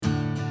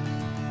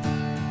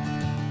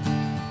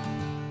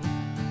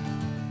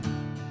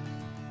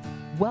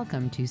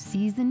Welcome to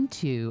Season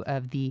 2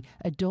 of the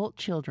Adult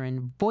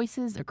Children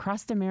Voices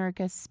Across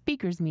America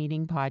Speakers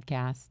Meeting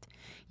podcast.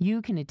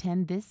 You can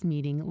attend this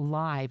meeting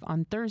live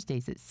on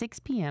Thursdays at 6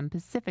 p.m.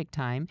 Pacific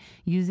Time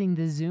using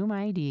the Zoom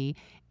ID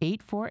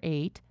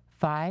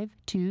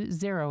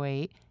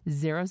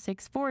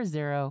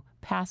 848-5208-0640,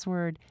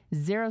 password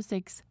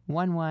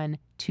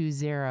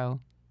 061120.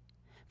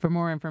 For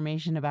more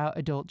information about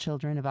adult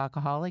children of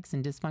alcoholics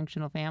and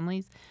dysfunctional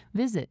families,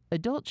 visit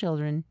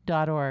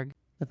adultchildren.org.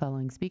 The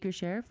following speaker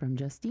share from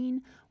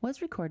Justine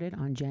was recorded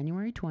on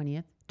January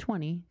 20th,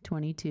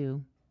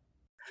 2022.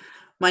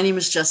 My name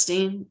is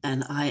Justine,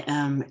 and I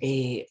am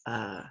a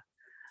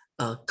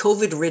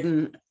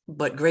COVID-ridden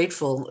but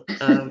grateful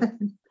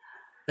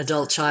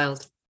adult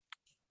child.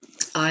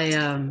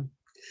 My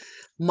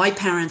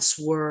parents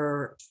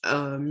were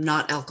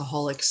not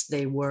alcoholics;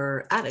 they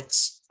were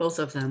addicts, both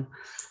of them,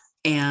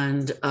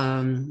 and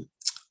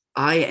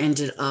I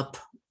ended up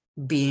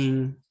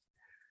being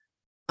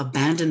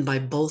abandoned by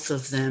both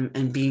of them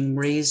and being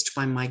raised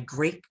by my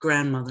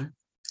great-grandmother,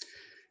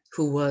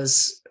 who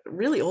was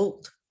really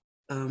old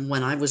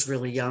when I was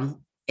really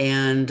young.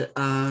 And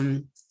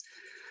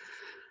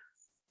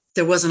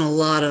there weren't,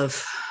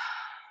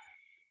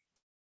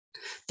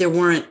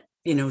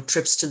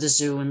 trips to the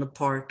zoo and the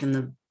park and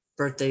the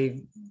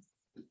birthday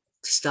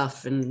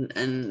stuff. And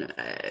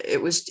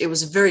it was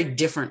a very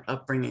different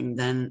upbringing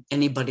than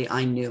anybody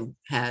I knew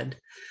had.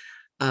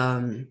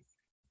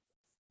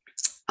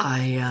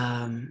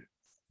 I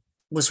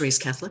was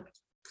raised Catholic.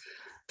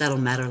 That'll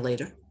matter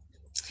later.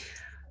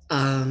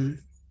 My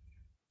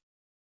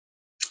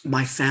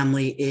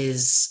family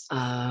is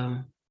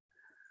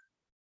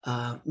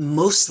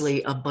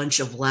mostly a bunch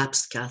of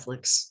lapsed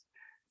Catholics.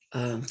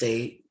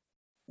 They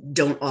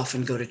don't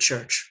often go to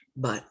church,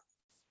 but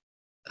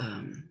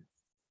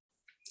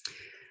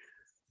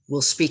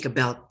we'll speak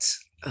about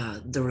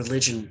the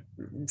religion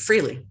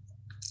freely,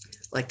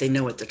 like they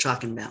know what they're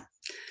talking about.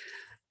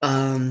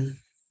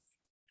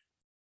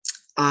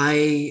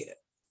 I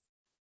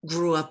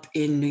grew up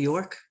in New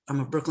York. I'm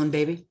a Brooklyn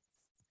baby.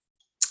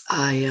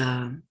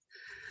 I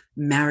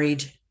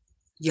married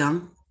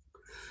young.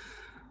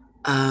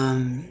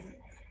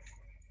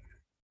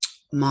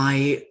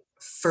 My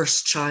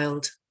first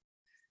child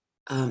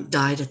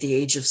died at the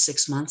age of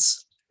 6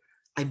 months.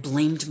 I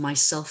blamed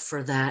myself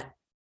for that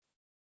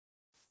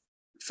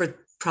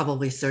for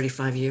probably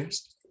 35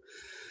 years.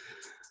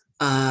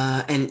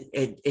 And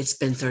it's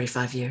been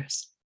 35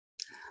 years.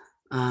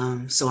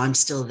 So I'm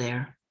still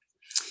there.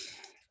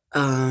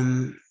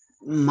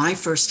 My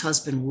first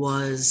husband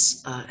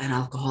was an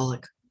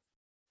alcoholic,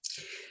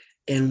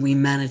 and we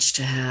managed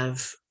to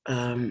have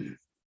 3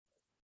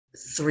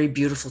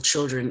 beautiful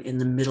children in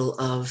the middle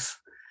of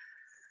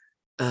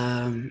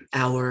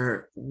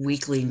our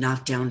weekly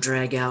knockdown,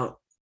 drag out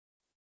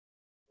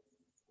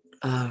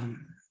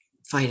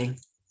fighting.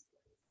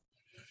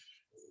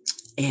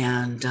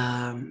 And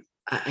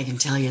I can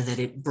tell you that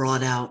it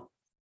brought out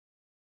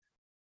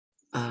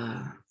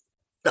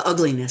the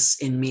ugliness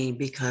in me,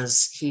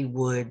 because he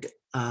would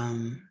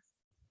come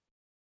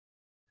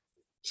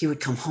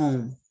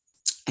home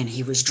and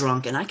he was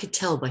drunk, and I could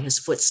tell by his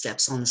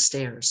footsteps on the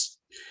stairs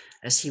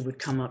as he would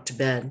come up to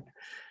bed.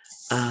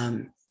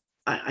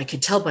 I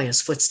could tell by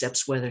his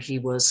footsteps whether he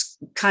was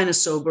kind of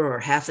sober or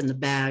half in the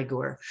bag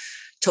or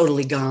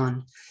totally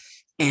gone.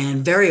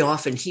 And very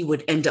often he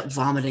would end up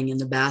vomiting in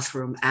the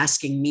bathroom,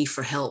 asking me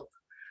for help.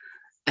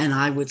 And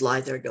I would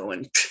lie there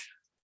going,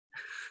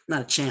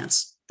 not a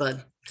chance.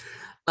 But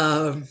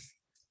I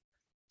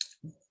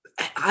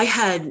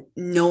had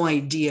no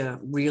idea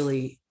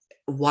really,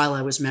 while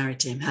I was married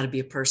to him, how to be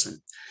a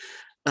person.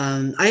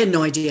 I had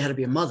no idea how to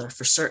be a mother,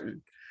 for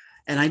certain.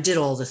 And I did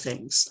all the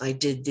things. I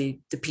did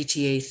the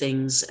PTA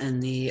things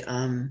and the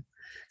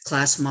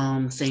class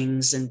mom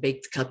things, and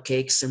baked the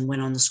cupcakes and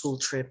went on the school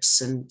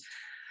trips. And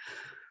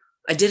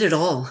I did it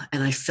all.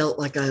 And I felt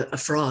like a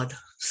fraud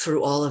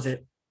through all of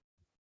it.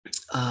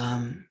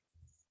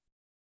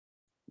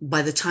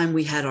 By the time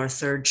we had our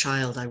third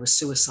child, I was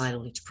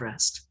suicidally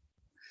depressed.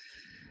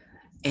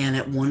 And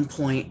at one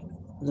point,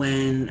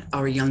 when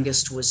our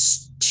youngest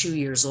was 2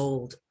 years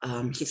old,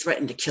 he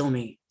threatened to kill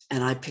me.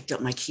 And I picked up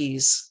my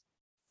keys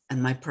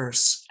and my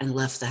purse and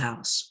left the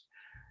house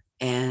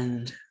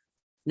and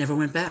never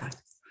went back.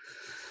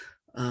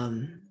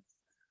 My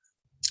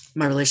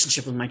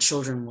relationship with my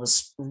children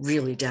was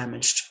really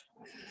damaged.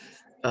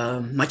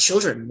 My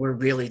children were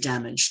really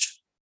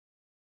damaged.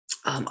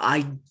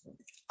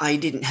 I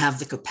didn't have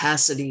the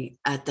capacity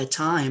at the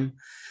time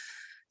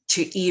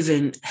to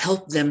even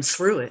help them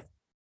through it,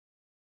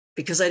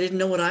 because I didn't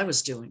know what I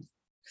was doing.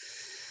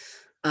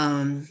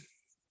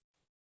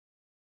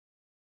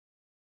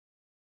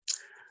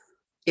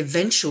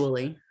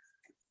 Eventually,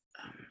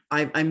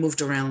 I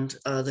moved around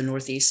the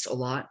Northeast a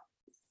lot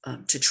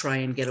to try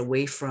and get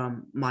away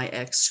from my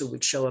ex, who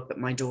would show up at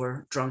my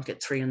door drunk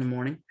at 3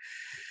 a.m.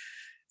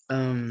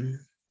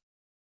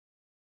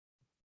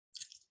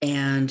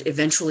 And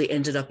eventually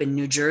ended up in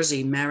New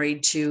Jersey,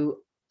 married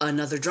to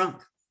another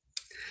drunk.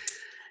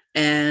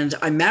 And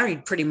I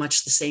married pretty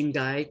much the same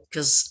guy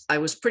because I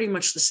was pretty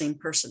much the same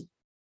person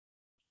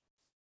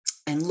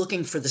and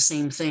looking for the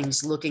same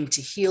things, looking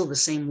to heal the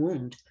same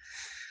wound.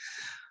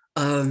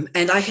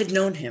 And I had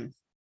known him.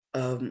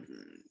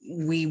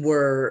 We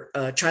were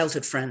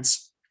childhood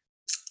friends,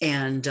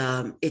 and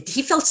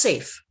he felt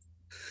safe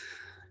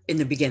in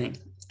the beginning,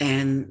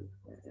 and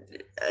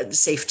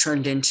safe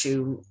turned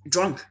into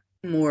drunk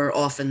more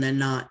often than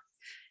not.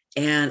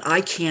 And I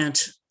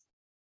couldn't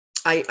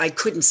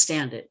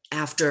stand it.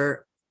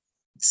 After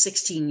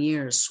 16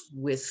 years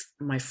with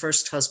my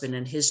first husband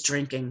and his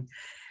drinking,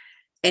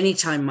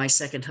 anytime my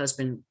second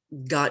husband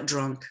got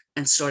drunk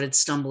and started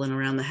stumbling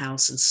around the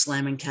house and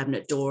slamming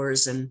cabinet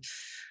doors and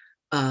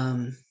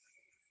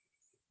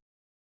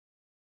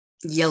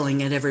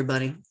yelling at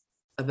everybody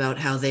about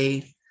how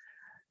they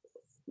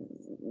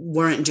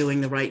weren't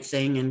doing the right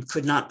thing and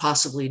could not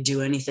possibly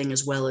do anything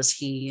as well as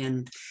he.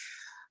 And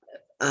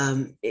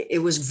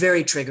it was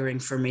very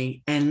triggering for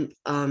me. And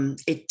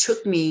it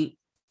took me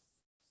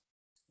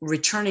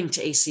returning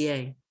to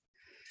ACA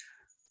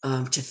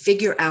to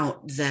figure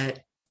out that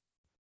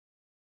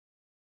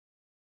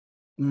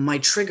my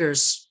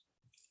triggers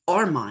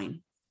are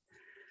mine,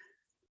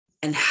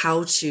 and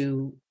how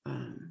to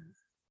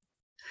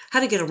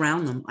get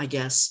around them, I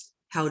guess,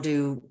 how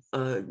to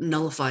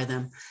nullify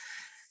them.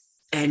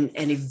 And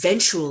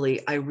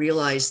eventually I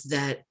realized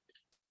that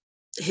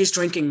his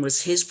drinking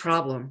was his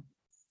problem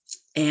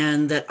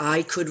and that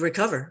I could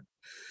recover.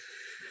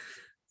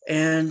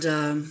 And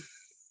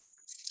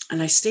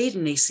I stayed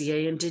in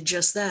ACA and did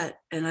just that.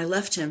 And I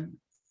left him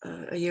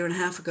a year and a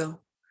half ago,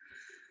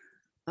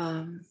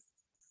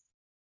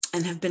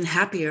 and have been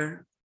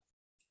happier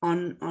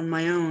on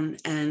my own,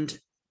 and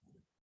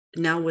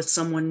now with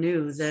someone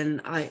new than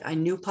I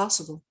knew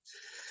possible.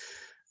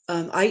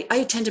 I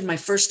attended my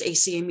first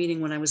ACA meeting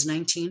when I was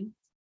 19.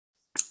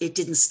 It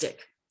didn't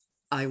stick.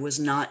 I was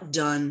not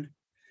done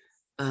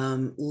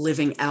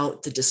living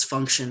out the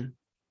dysfunction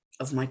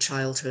of my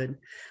childhood.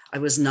 I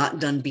was not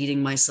done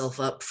beating myself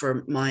up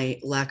for my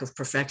lack of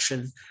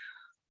perfection.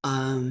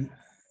 I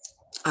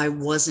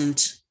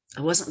wasn't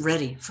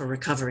ready for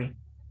recovery.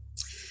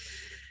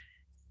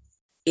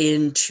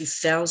 In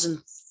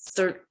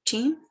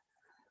 2013,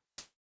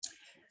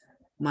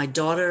 my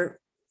daughter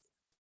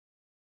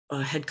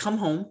had come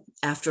home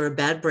after a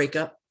bad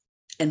breakup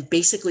and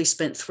basically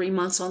spent 3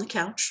 months on the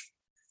couch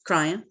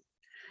crying.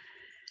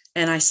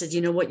 And I said,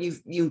 you know what,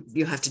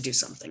 you have to do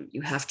something.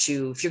 You have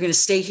to, if you're going to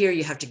stay here,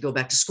 you have to go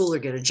back to school or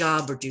get a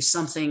job or do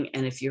something.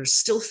 And if you're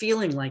still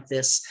feeling like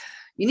this,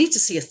 you need to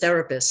see a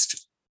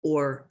therapist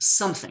or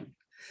something.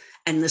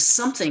 And the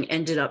something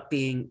ended up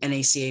being an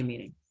ACA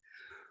meeting.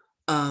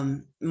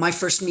 My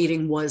first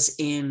meeting was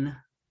in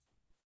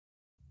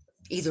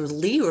either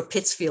Lee or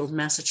Pittsfield,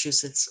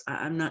 Massachusetts.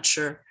 I'm not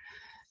sure.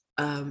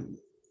 And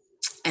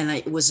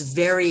it was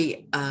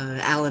very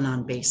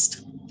Al-Anon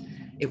based.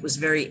 It was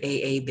very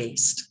AA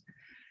based.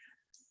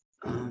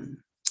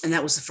 And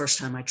that was the first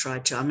time I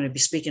tried to. I'm going to be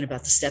speaking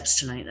about the steps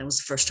tonight. That was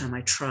the first time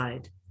I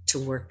tried to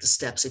work the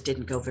steps. It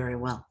didn't go very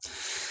well.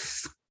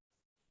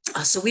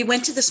 So we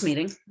went to this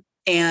meeting,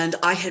 and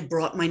I had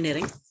brought my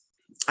knitting.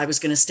 I was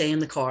going to stay in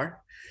the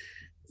car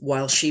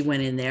while she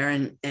went in there,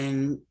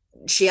 and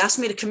she asked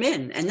me to come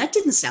in, and that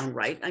didn't sound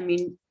right. I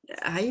mean,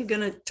 how are you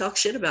going to talk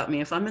shit about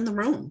me if I'm in the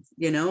room?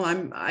 You know,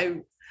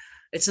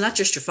 it's not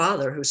just your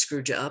father who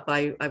screwed you up.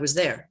 I was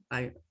there.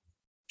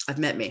 I've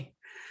met me.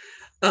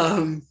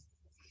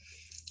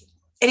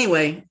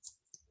 Anyway,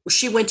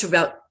 she went to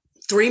about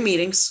 3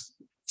 meetings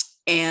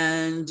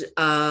and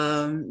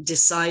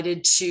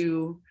decided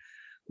to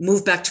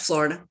move back to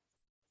Florida.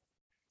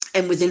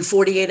 And within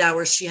 48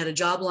 hours, she had a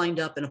job lined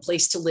up and a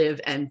place to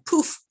live, and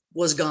poof,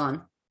 was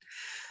gone.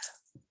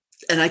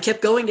 And I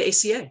kept going to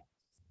ACA.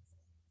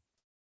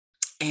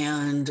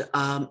 And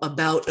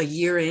about a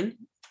year in,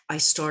 I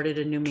started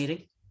a new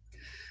meeting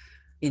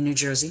in New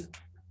Jersey,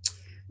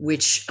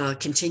 which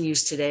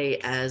continues today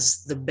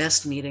as the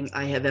best meeting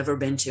I have ever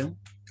been to.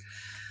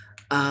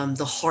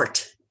 The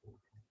heart,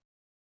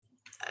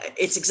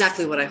 it's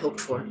exactly what I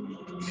hoped for.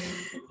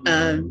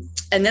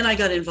 And then I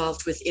got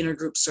involved with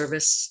intergroup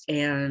service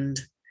and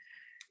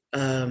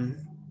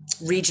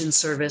region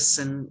service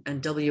and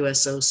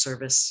WSO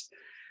service.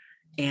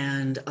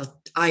 And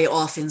I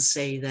often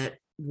say that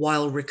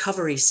while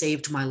recovery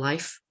saved my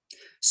life,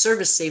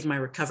 service saved my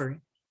recovery,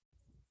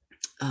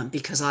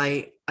 because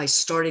I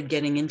started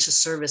getting into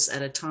service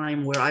at a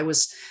time where I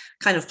was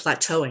kind of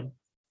plateauing.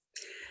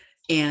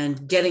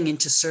 And getting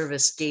into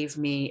service gave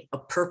me a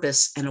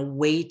purpose and a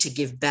way to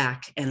give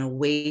back and a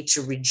way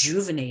to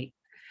rejuvenate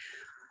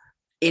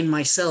in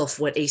myself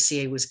what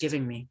ACA was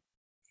giving me.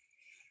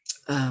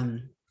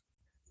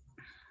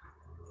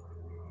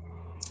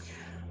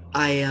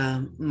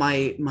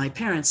 My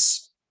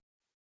parents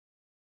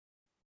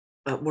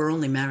were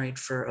only married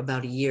for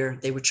about a year.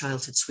 They were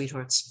childhood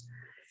sweethearts.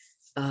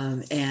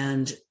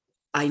 And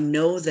I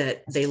know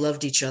that they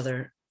loved each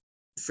other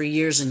for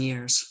years and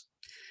years.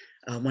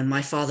 When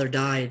my father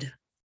died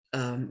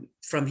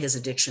from his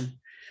addiction,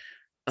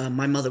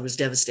 my mother was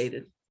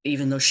devastated,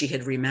 even though she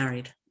had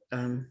remarried.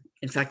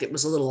 In fact, it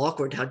was a little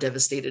awkward how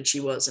devastated she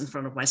was in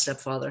front of my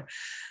stepfather.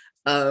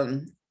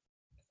 And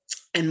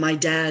my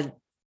dad,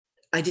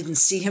 I didn't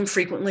see him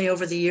frequently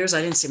over the years.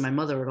 I didn't see my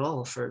mother at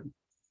all for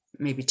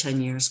maybe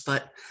 10 years,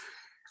 but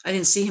I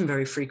didn't see him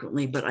very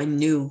frequently, but I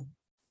knew,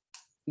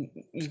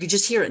 you could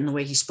just hear it in the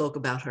way he spoke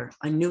about her.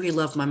 I knew he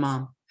loved my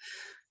mom.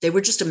 They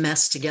were just a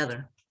mess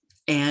together.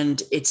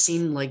 And it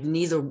seemed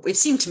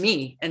to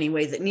me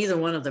anyway, that neither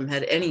one of them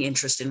had any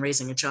interest in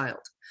raising a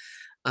child,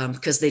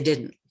 because they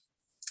didn't.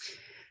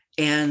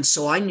 And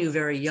so I knew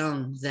very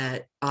young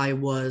that I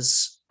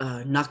was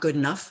not good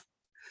enough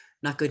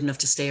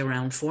to stay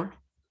around for,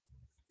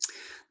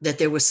 that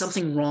there was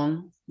something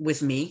wrong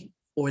with me,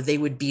 or they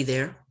would be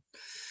there.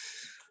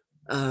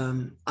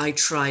 I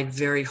tried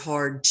very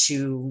hard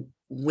to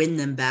win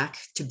them back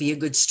to be a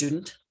good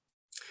student.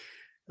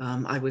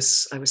 I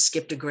was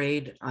skipped a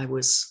grade. I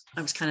was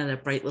kind of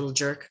that bright little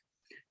jerk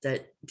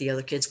that the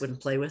other kids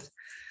wouldn't play with.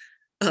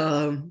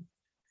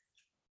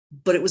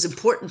 But it was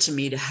important to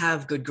me to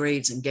have good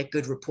grades and get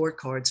good report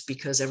cards,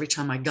 because every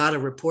time I got a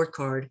report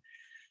card,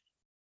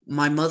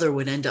 my mother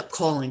would end up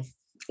calling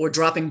or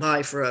dropping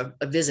by for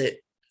a visit.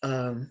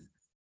 And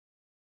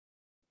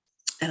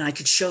I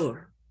could show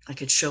her, I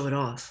could show it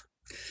off.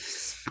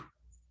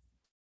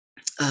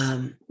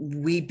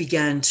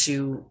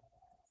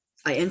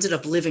 I ended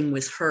up living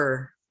with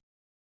her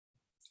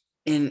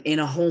in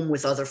a home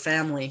with other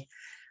family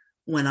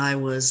when I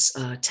was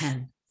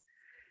 10.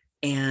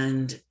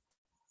 And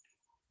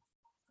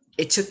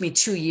it took me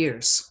 2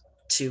 years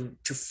to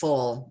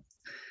fall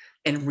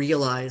and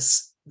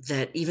realize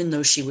that even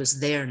though she was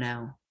there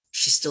now,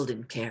 she still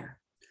didn't care.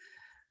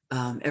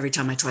 Every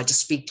time I tried to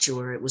speak to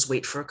her, it was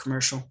wait for a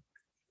commercial.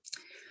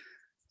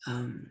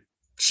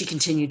 She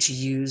continued to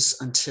use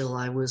until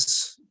I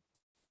was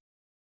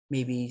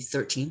maybe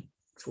 13,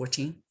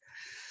 14.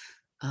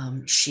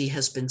 She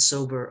has been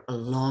sober a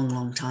long,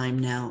 long time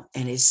now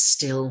and is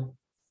still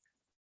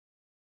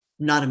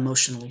not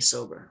emotionally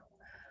sober.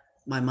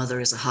 My mother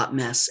is a hot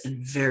mess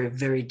and very,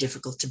 very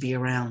difficult to be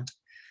around.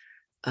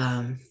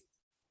 And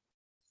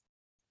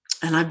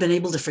I've been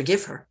able to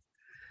forgive her,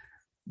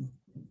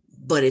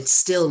 but it's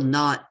still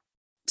not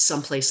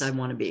someplace I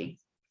want to be.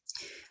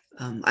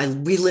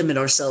 We limit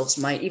ourselves.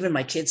 Even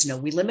my kids know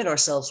we limit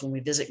ourselves when we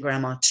visit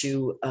grandma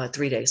to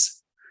 3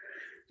 days,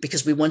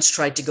 because we once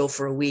tried to go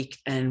for a week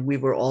and we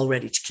were all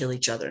ready to kill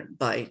each other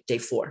by day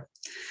 4.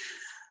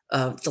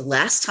 The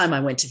last time I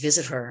went to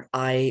visit her,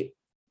 I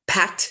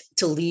packed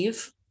to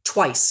leave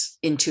twice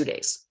in 2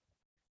 days.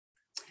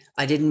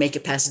 I didn't make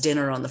it past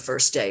dinner on the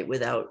first day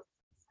without.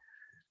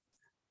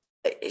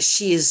 It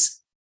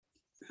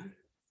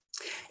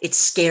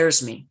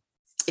scares me.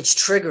 It's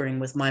triggering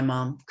with my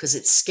mom because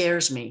it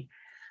scares me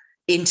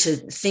into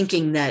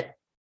thinking that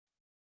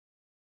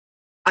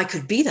I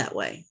could be that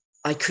way.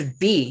 I could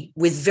be,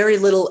 with very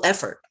little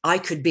effort, I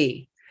could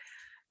be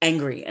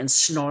angry and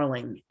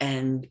snarling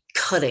and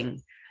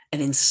cutting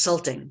and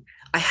insulting.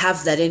 I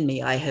have that in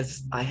me. I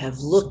have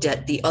looked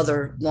at the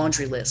other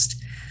laundry list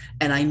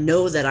and I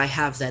know that I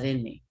have that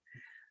in me.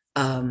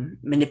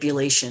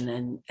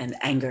 Manipulation and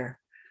anger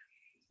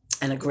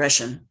and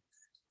aggression.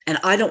 And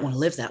I don't want to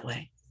live that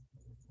way.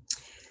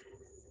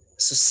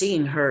 So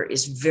seeing her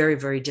is very,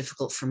 very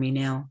difficult for me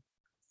now.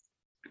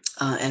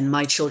 And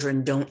my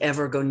children don't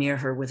ever go near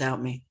her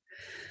without me.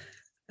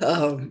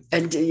 And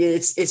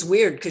it's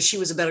weird because she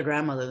was a better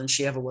grandmother than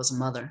she ever was a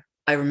mother.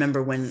 I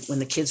remember when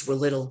the kids were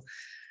little,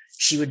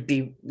 she would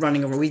be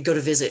running around. We'd go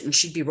to visit and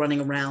she'd be running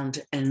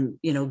around and,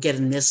 get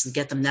them this and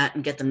get them that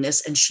and get them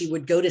this. And she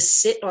would go to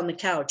sit on the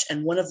couch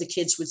and one of the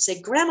kids would say,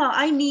 "Grandma,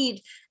 I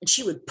need," and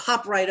she would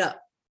pop right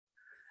up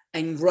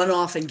and run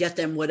off and get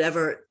them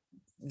whatever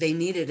they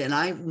needed. And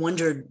I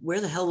wondered, where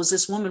the hell was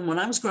this woman when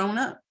I was growing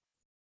up?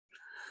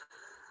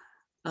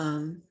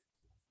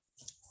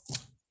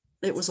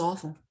 It was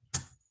awful.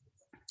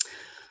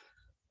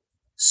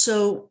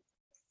 So,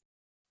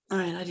 all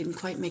right, I didn't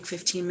quite make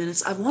 15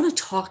 minutes. I want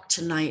to talk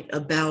tonight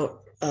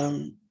about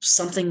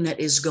something that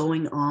is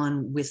going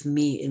on with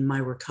me in my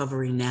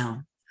recovery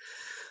now.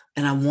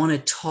 And I want to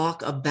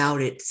talk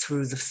about it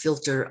through the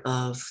filter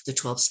of the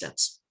 12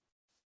 steps.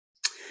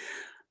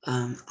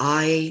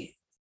 I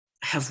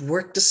have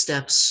worked the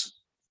steps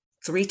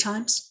 3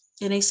 times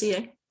in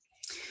ACA,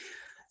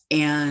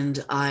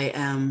 and I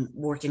am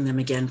working them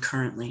again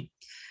currently.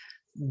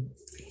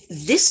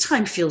 This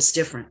time feels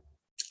different.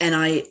 And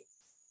I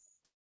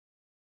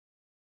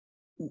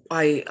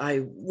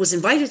was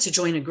invited to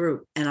join a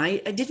group and I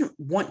didn't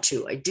want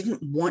to. I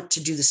didn't want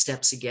to do the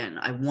steps again.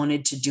 I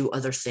wanted to do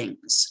other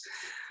things.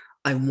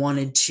 I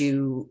wanted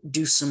to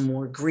do some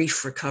more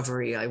grief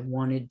recovery. I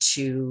wanted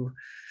to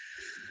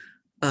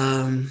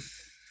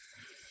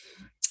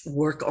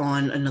work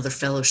on another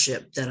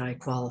fellowship that I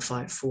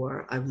qualified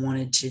for. I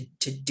wanted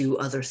to do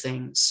other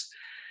things.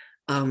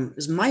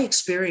 My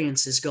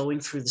experiences going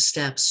through the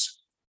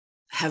steps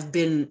have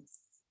been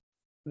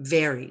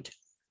varied.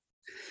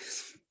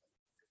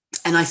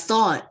 And I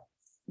thought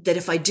that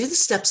if I do the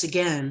steps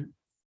again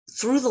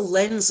through the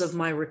lens of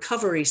my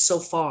recovery so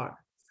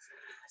far,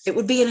 it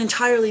would be an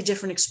entirely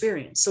different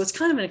experience. So it's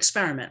kind of an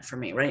experiment for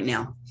me right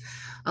now.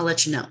 I'll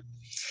let you know.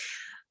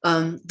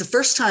 The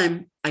first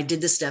time I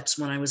did the steps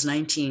when I was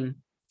 19,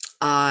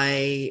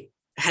 I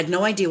had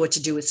no idea what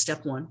to do with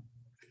step 1.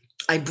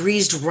 I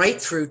breezed right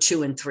through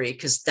 2 and 3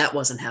 because that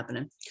wasn't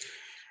happening.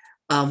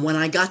 When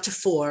I got to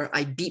 4,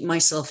 I beat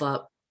myself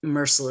up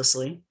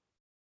mercilessly.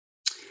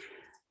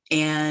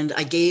 And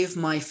I gave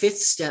my 5th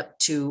step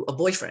to a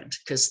boyfriend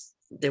because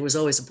there was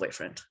always a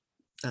boyfriend.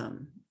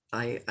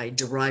 I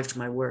derived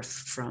my worth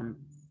from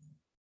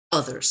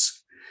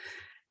others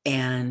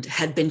and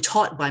had been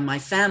taught by my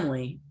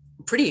family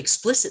pretty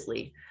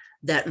explicitly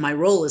that my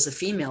role as a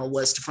female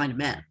was to find a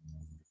man.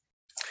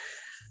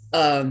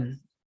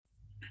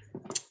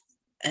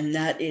 And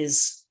that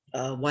is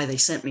why they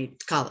sent me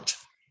to college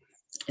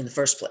in the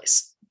first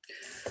place,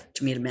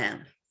 to meet a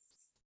man.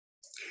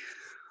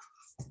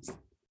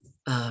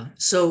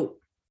 So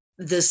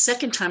the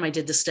second time I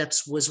did the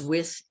steps was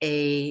with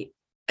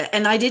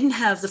and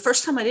the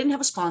first time I didn't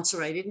have a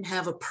sponsor, I didn't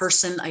have a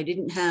person, I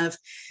didn't have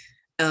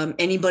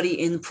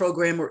anybody in the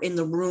program or in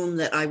the room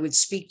that I would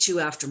speak to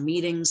after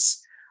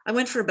meetings. I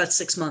went for about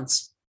 6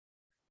 months.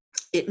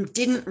 It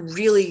didn't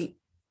really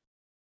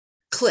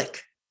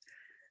click,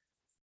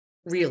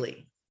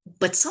 really,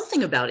 but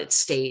something about it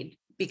stayed,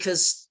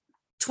 because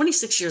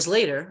 26 years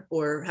later,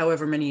 or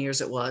however many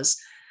years it was,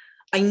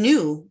 I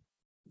knew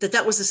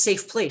that was a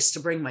safe place to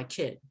bring my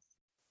kid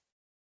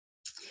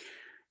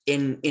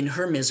in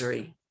her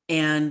misery.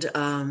 And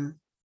I'm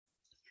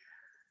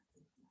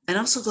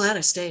so glad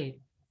I stayed.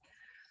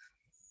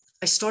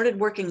 I started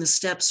working the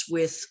steps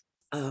with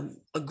a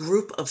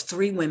group of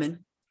 3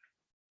 women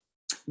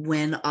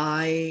when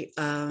I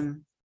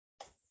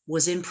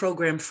was in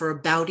program for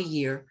about a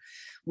year.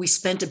 We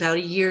spent about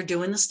a year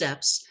doing the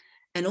steps,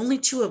 and only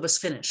 2 of us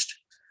finished.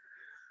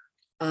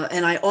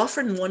 And I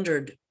often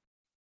wondered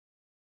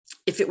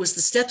if it was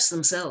the steps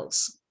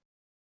themselves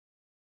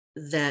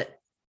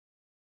that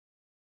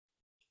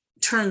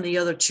turned the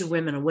other 2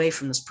 women away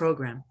from this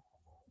program.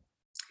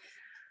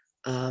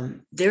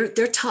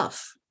 They're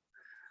tough.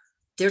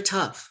 They're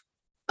tough.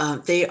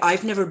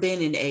 I've never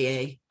been in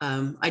AA.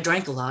 I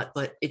drank a lot,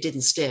 but it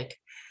didn't stick.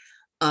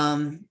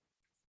 The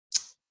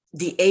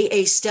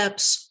AA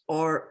steps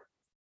are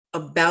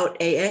about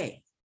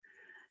AA.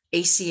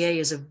 ACA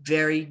is a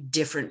very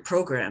different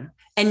program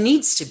and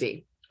needs to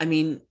be. I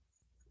mean,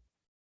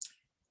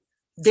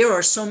 there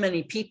are so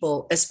many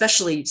people,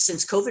 especially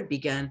since COVID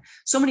began,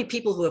 so many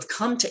people who have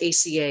come to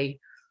ACA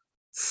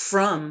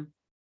from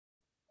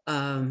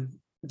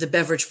the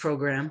beverage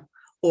program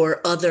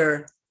or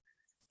other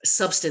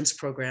substance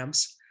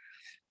programs.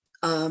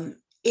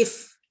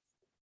 If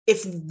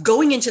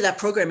going into that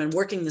program and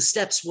working the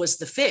steps was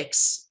the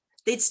fix,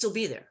 they'd still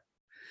be there.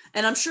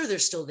 And I'm sure they're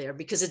still there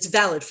because it's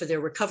valid for their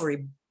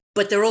recovery,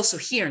 but they're also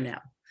here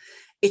now.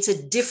 It's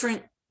a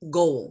different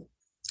goal.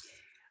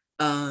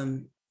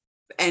 And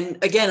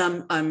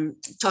again, I'm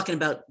talking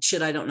about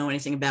shit I don't know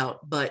anything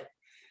about, but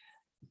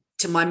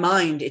to my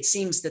mind, it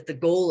seems that the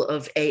goal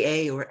of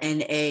AA or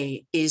NA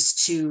is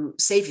to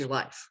save your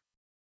life.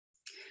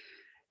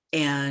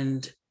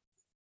 And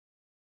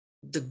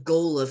the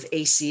goal of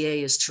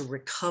ACA is to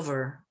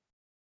recover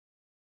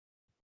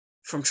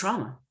from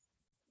trauma.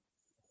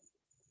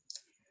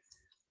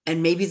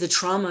 And maybe the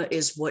trauma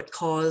is what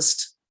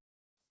caused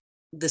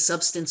the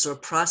substance or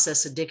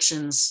process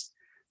addictions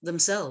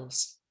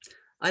themselves.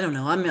 I don't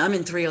know. I'm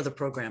in 3 other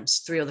programs,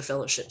 3 other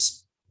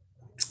fellowships,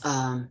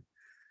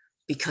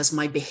 because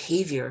my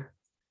behavior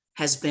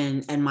has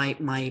been, and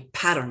my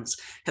patterns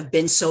have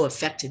been so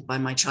affected by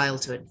my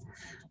childhood,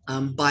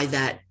 by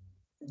that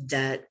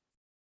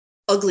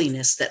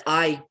ugliness that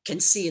I can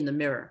see in the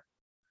mirror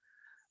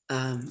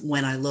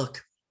when I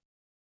look,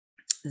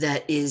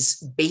 that is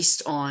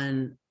based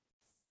on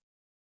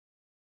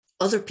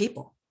other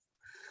people.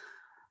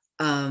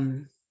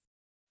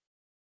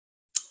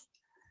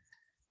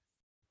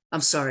 I'm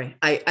sorry.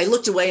 I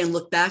looked away and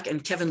looked back,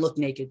 and Kevin looked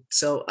naked.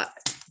 So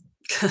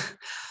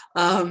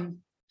the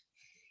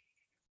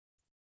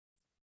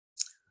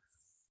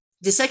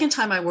second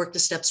time I worked the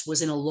steps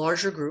was in a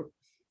larger group.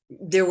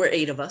 There were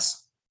 8 of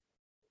us.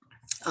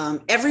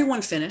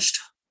 Everyone finished,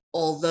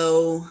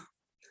 although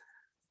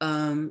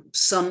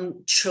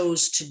some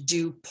chose to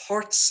do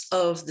parts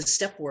of the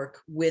step work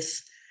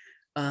with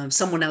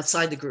someone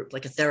outside the group,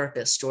 like a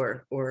therapist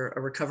or a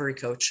recovery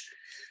coach.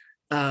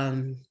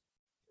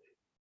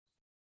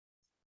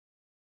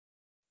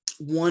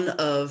 One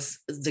of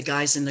the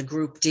guys in the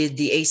group did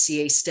the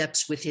ACA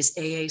steps with his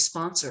AA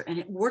sponsor, and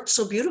it worked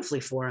so beautifully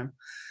for him.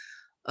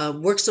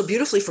 Worked so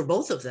beautifully for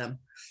both of them.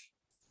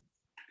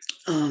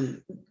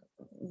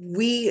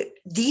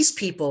 These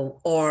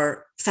people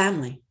are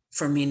family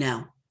for me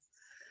now.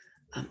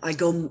 I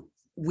go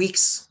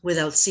weeks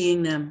without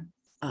seeing them.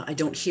 I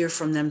don't hear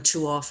from them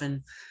too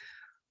often.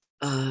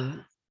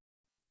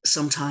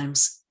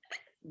 Sometimes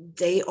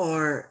they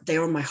are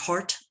my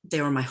heart.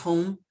 They are my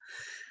home.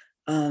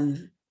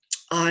 I'm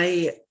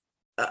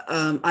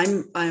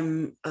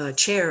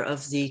chair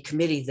of the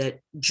committee that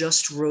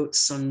just wrote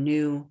some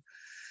new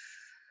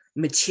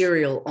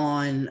material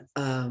on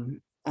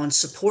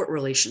support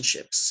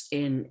relationships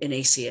in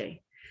ACA.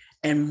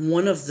 And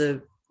one of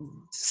the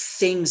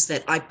things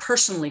that I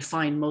personally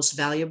find most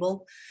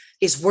valuable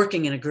is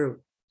working in a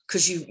group,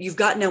 because you've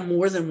got now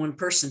more than one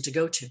person to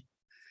go to.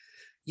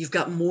 You've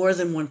got more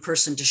than one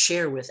person to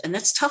share with. And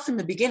that's tough in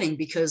the beginning,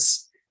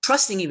 because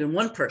trusting even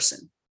one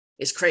person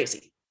is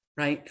crazy,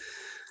 right?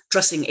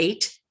 Trusting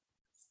 8.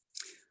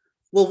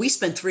 Well, we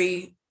spent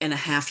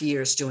 3.5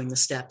 years doing the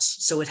steps.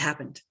 So it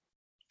happened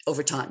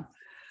over time.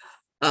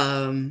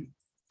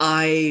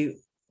 I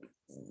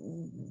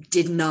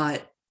did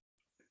not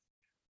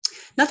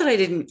that I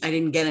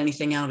didn't get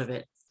anything out of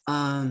it,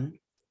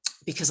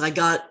 because I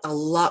got a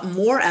lot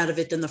more out of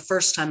it than the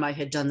first time I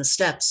had done the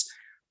steps.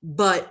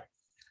 But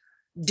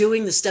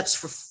doing the steps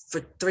for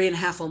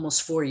 3.5,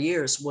 almost 4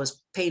 years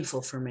was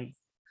painful for me.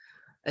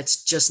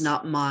 It's just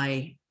not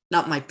my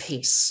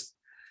pace.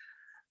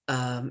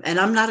 And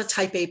I'm not a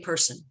type A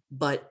person,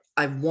 but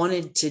I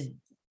wanted to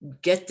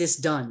get this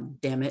done,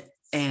 damn it.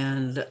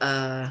 And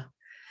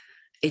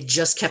it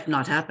just kept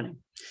not happening.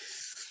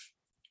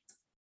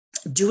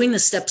 Doing the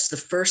steps the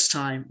first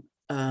time,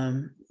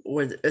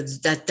 or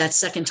that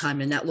second time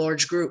in that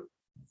large group,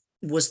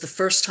 was the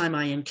first time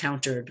I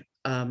encountered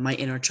my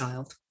inner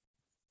child.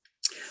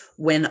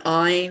 When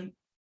I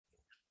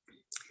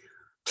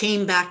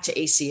came back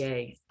to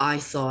ACA, I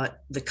thought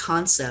the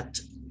concept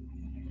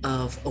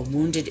of a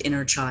wounded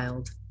inner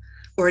child,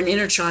 or an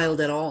inner child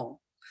at all,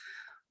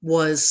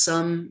 was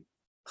some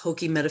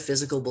hokey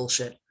metaphysical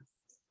bullshit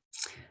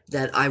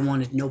that I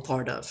wanted no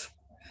part of.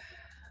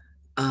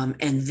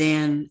 And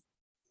then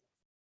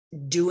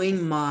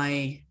doing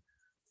my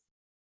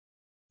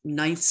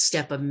 9th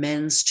step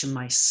amends to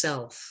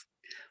myself,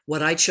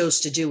 what I chose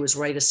to do was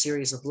write a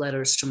series of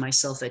letters to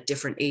myself at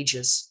different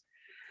ages.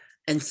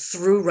 And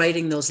through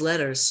writing those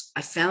letters,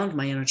 I found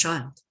my inner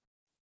child.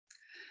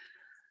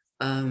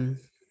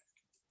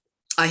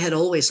 I had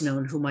always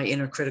known who my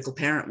inner critical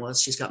parent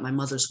was. She's got my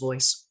mother's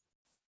voice.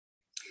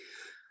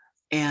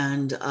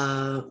 And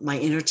my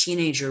inner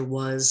teenager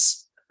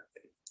was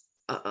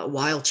a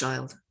wild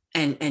child.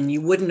 And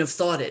you wouldn't have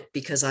thought it,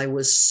 because I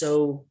was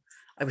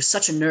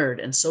such a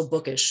nerd and so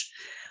bookish.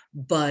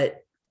 But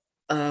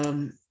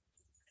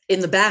in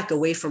the back,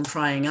 away from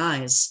prying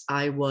eyes,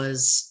 I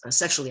was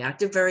sexually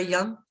active very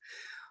young.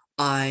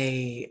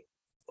 I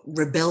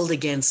rebelled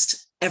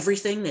against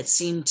everything that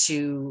seemed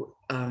to,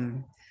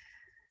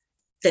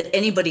 that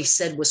anybody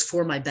said was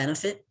for my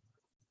benefit,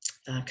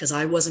 because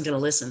I wasn't going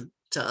to listen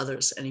to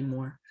others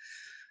anymore.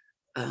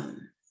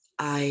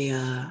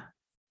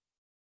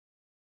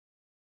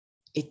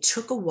 It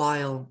took a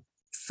while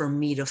for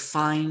me to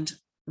find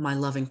my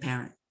loving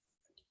parent.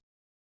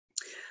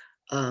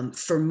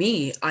 For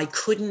me, I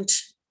couldn't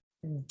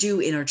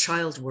do inner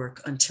child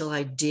work until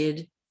I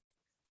did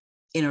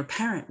inner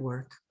parent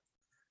work,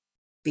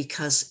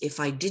 because if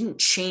I didn't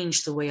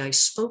change the way I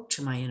spoke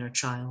to my inner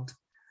child,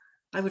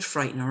 I would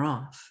frighten her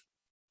off.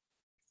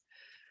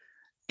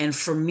 And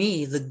for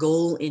me, the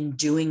goal in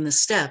doing the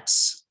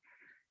steps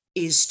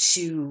is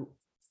to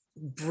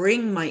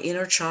bring my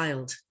inner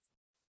child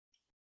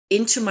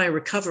into my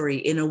recovery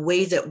in a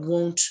way that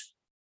won't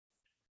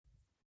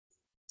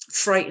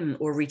frighten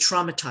or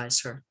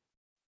re-traumatize her.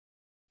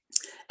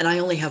 And I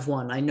only have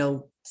one. I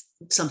know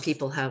some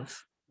people have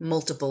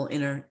multiple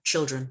inner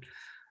children.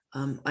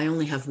 I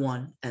only have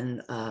one,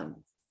 and I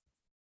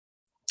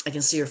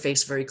can see her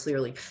face very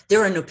clearly.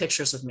 There are no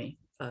pictures of me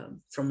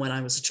from when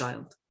I was a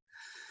child.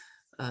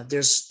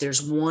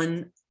 There's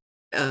one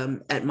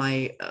at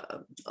my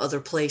other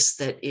place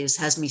that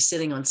has me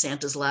sitting on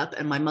Santa's lap,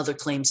 and my mother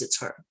claims it's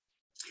her,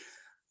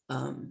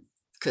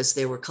 because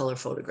there were color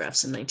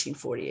photographs in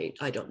 1948.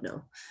 I don't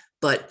know,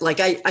 but like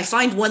I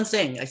find one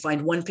thing, I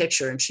find one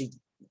picture, and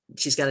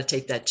she's got to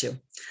take that too.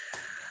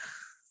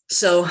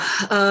 So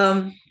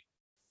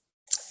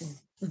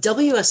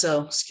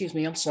WSO, excuse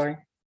me, I'm sorry.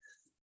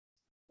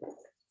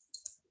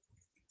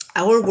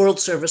 Our World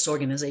Service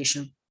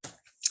Organization,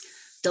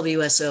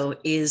 WSO,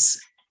 is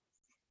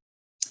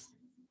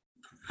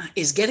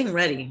getting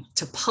ready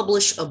to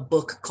publish a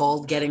book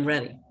called Getting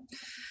Ready,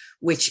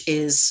 which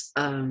is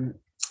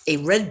a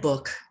red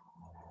book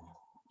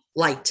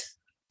light.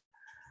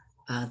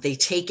 They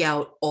take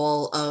out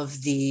all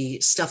of the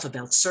stuff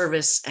about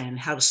service and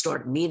how to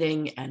start a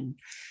meeting, and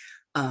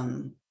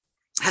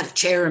how to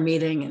chair a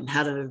meeting, and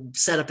how to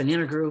set up an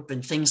intergroup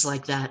and things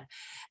like that.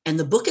 And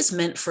the book is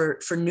meant for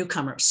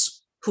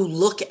newcomers who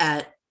look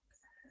at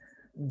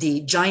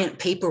the giant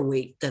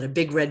paperweight that a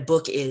big red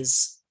book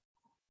is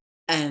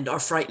and are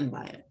frightened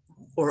by it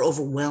or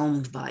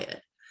overwhelmed by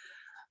it.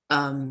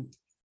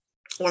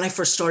 When I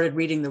first started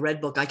reading the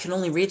red book, I could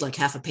only read like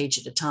half a page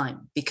at a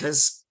time,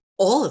 because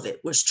all of it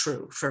was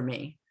true for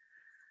me.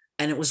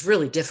 And it was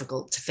really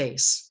difficult to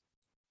face.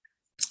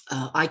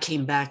 I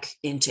came back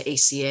into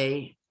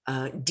ACA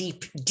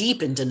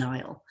deep in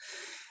denial.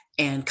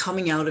 And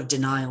coming out of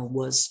denial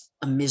was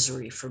a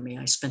misery for me.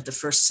 I spent the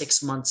first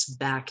 6 months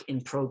back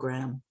in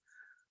program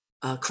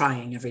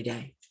crying every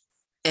day,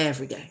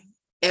 every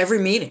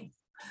meeting.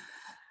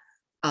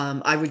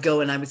 I would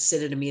go and I would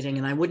sit at a meeting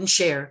and I wouldn't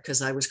share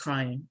because I was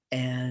crying.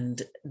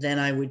 And then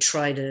I would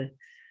try to,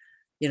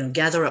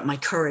 gather up my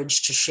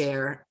courage to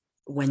share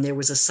when there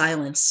was a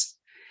silence.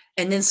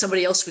 And then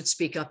somebody else would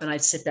speak up and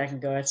I'd sit back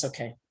and go, that's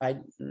okay. I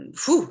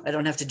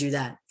don't have to do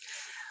that.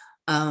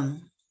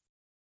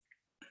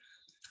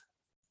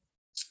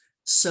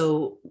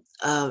 So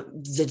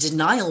the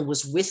denial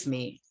was with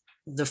me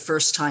the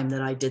first time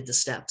that I did the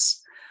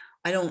steps.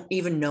 I don't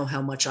even know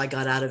how much I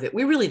got out of it.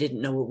 We really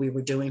didn't know what we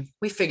were doing.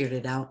 We figured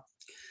it out.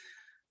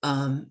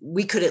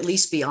 We could at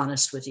least be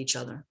honest with each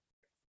other.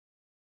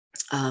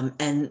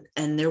 And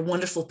they're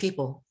wonderful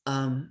people.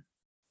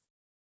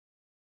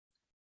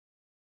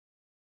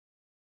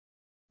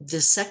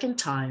 The second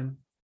time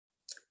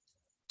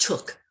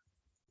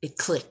it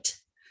clicked.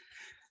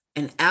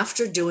 And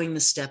after doing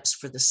the steps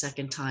for the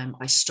second time,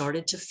 I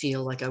started to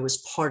feel like I was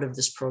part of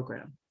this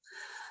program.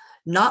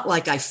 Not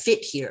like I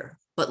fit here,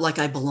 but like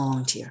I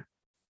belonged here.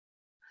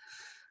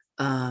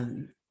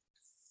 That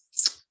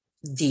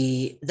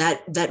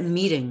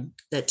meeting,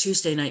 that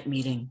Tuesday night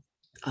meeting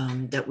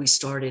that we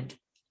started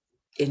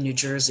in New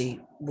Jersey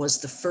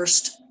was the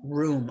first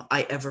room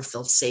I ever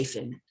felt safe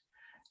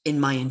in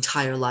my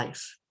entire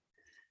life.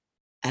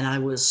 And I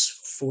was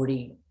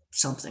 40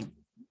 something,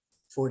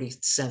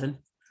 47,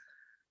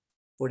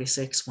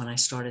 46 when I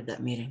started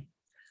that meeting.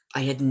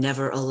 I had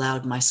never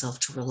allowed myself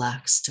to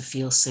relax, to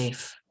feel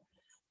safe,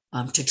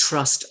 to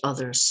trust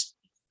others.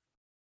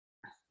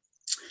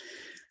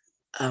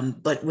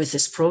 But with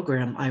this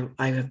program,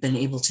 I have been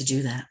able to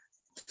do that.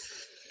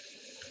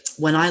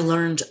 When I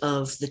learned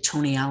of the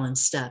Tony Allen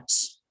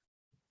steps,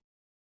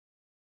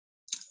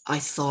 I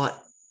thought,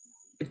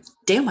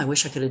 damn, I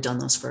wish I could have done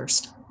those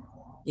first.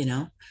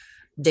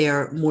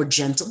 They're more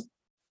gentle.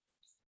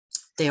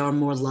 They are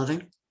more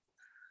loving.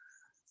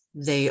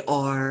 They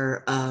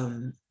are,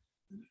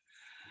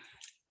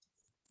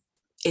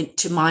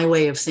 to my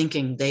way of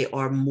thinking, they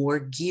are more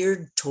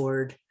geared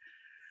toward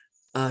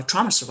a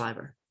trauma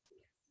survivor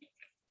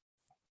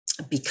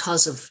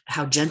because of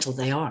how gentle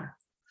they are.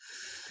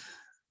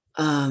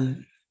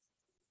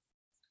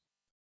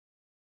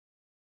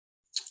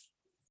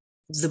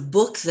 The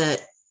book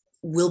that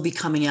will be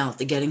coming out,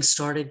 the Getting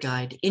Started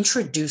Guide,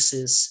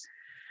 introduces,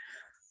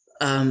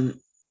 among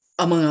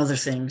other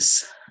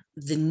things,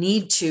 the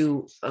need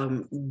to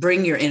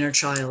bring your inner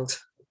child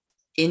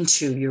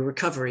into your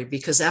recovery,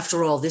 because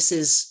after all,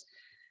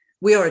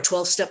 we are a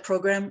 12-step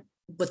program,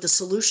 but the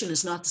solution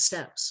is not the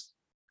steps,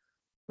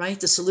 right?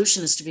 The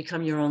solution is to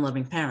become your own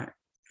loving parent.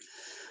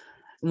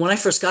 And when I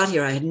first got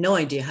here, I had no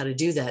idea how to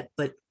do that,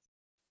 but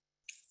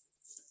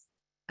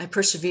I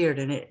persevered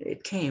and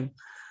it came.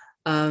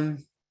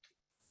 I'm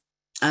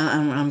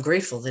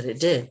grateful that it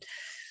did.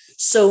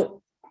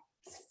 So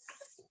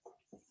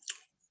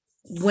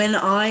when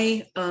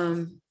I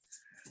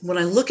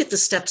look at the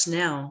steps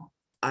now,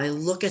 I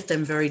look at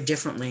them very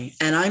differently,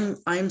 and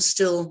I'm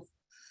still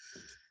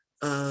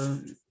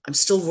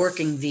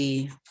working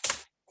the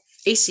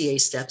ACA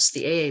steps,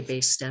 the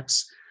AA-based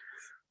steps,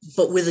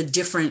 but with a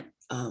different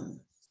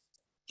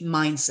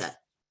mindset,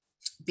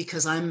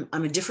 because I'm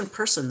a different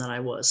person than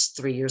I was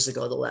 3 years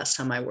ago, the last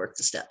time I worked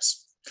the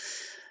steps.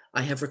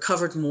 I have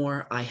recovered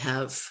more. I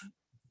have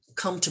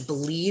come to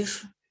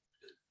believe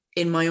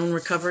in my own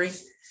recovery,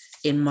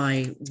 in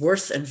my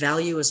worth and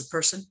value as a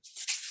person.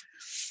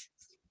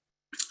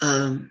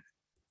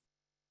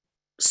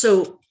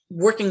 So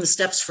working the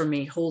steps for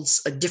me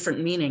holds a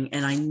different meaning.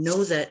 And I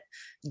know that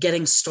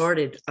getting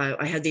started,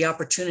 I had the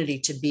opportunity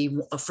to be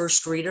a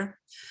first reader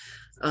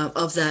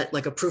of that,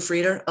 like a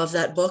proofreader of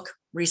that book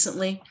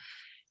recently.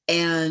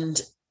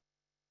 And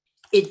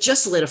it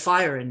just lit a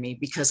fire in me,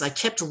 because I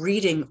kept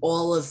reading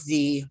all of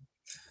the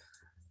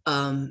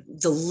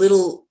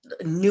little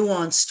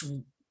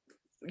nuanced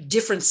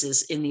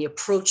differences in the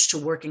approach to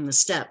working the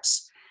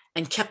steps,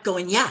 and kept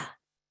going,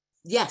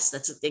 yes,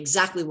 that's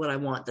exactly what I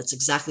want. That's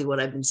exactly what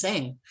I've been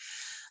saying.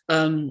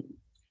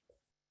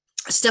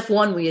 Step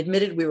one, we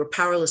admitted we were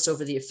powerless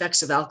over the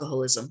effects of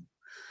alcoholism.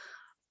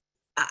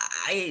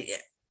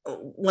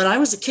 When I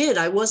was a kid,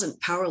 I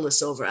wasn't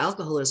powerless over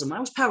alcoholism. I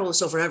was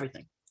powerless over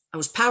everything. I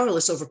was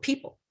powerless over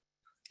people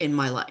in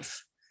my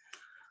life.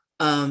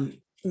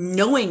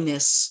 Knowing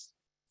this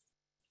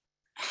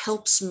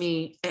helps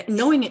me.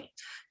 Knowing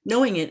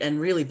it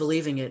and really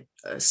believing it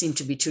seem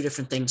to be two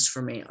different things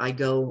for me.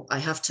 I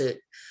have to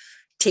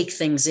take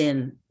things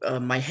in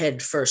my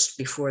head first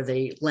before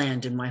they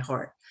land in my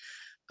heart.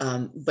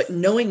 But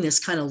knowing this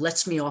kind of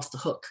lets me off the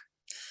hook.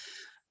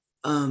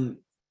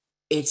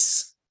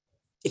 It's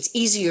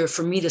easier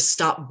for me to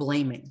stop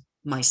blaming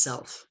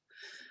myself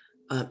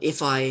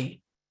if I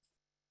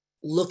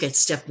look at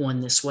step one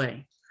this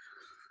way.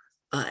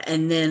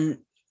 And then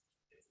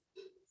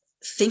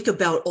think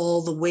about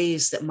all the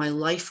ways that my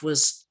life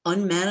was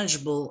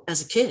unmanageable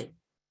as a kid,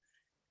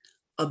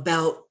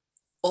 about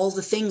all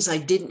the things I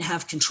didn't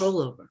have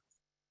control over.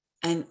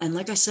 And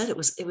like I said, it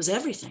was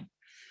everything.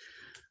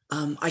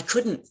 I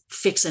couldn't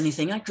fix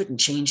anything. I couldn't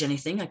change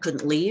anything. I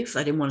couldn't leave.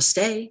 I didn't want to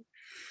stay.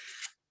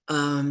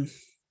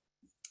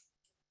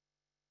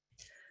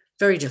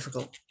 Very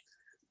difficult.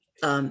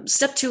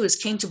 Step 2 is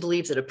came to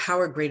believe that a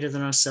power greater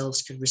than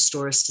ourselves could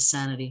restore us to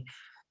sanity.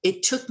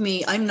 It took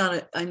me, I'm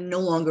no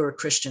longer a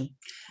Christian.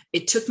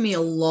 It took me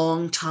a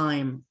long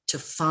time to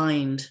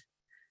find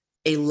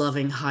a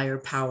loving higher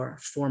power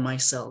for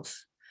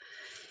myself.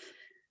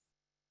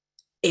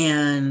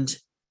 And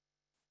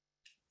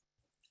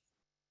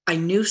I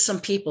knew some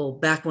people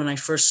back when I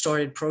first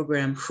started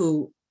program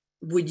who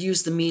would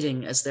use the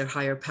meeting as their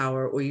higher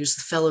power or use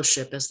the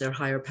fellowship as their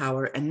higher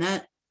power. And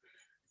that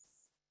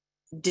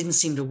didn't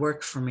seem to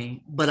work for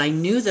me, but I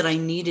knew that I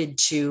needed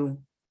to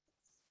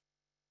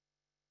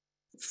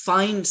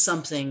find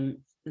something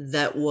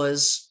that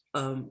was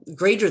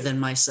greater than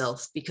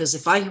myself, because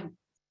if I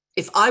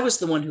was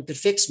the one who could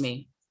fix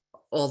me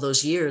all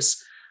those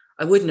years,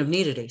 I wouldn't have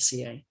needed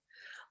ACA.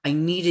 I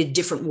needed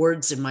different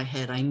words in my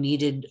head. I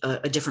needed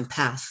a different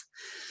path.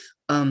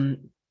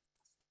 Made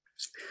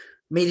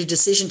a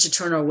decision to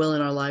turn our will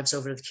and our lives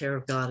over to the care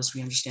of God as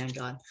we understand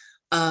God.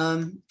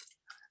 I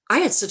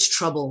had such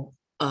trouble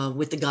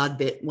with the God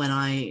bit when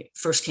I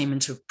first came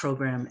into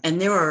program. And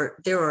there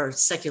are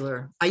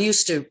secular, I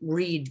used to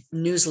read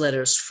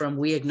newsletters from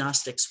We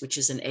Agnostics, which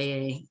is an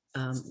AA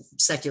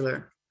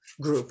secular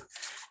group.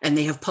 And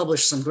they have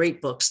published some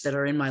great books that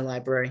are in my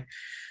library.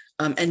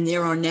 And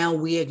there are now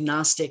We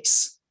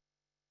Agnostics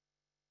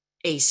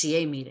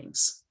ACA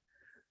meetings.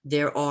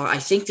 I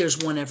think there's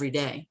one every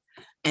day.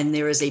 And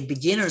there is a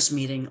beginners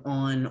meeting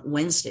on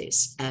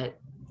Wednesdays at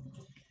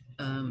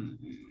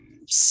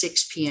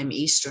 6 p.m.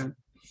 Eastern.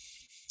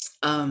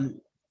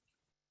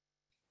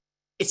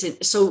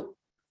 So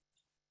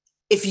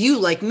if you,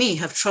 like me,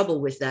 have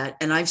trouble with that,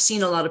 and I've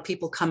seen a lot of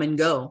people come and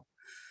go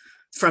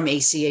from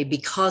ACA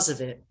because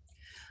of it,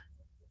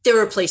 there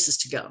are places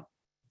to go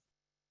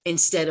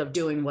instead of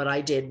doing what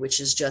I did, which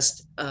is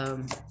just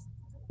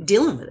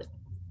dealing with it,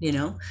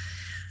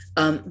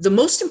 The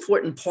most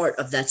important part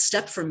of that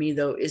step for me,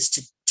 though, is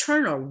to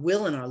turn our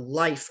will and our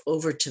life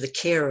over to the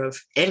care of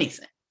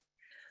anything.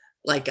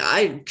 Like,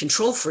 I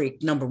control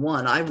freak, number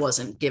one, I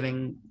wasn't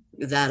giving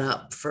that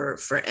up for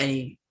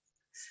any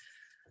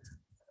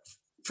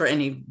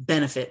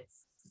benefit.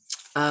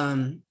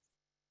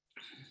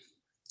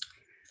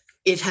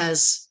 It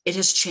has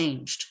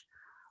changed.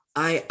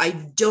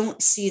 I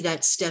don't see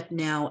that step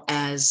now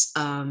as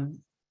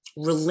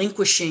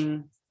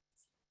relinquishing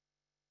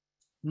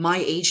my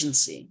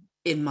agency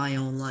in my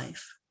own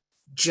life,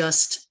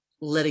 just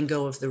letting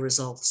go of the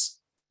results.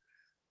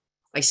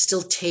 I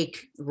still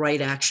take right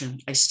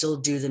action. I still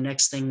do the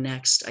next thing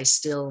next. I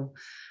still,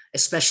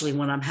 especially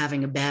when I'm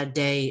having a bad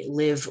day,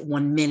 live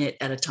 1 minute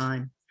at a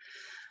time.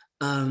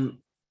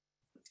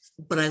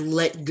 But I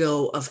let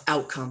go of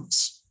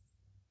outcomes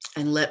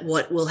and let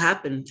what will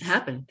happen.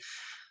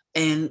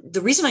 And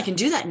the reason I can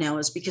do that now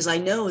is because I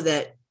know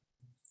that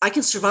I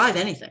can survive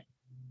anything.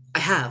 I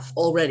have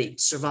already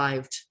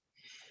survived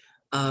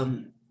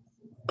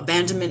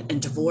abandonment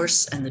and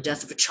divorce and the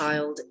death of a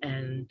child.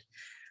 And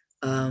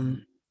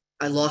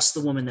I lost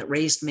the woman that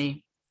raised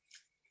me,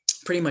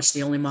 pretty much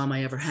the only mom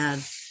I ever had.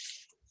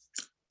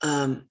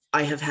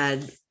 I have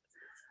had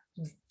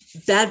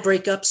bad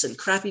breakups and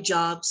crappy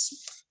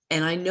jobs,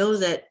 and I know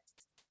that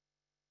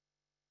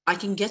I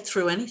can get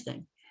through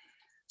anything.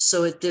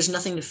 So there's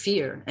nothing to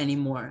fear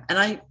anymore. And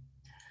I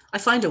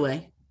find a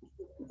way,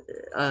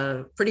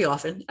 pretty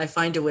often, I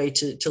find a way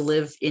to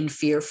live in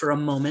fear for a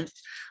moment.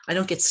 I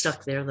don't get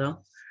stuck there,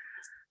 though.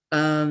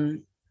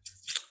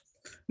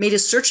 Made a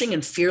searching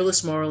and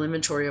fearless moral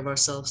inventory of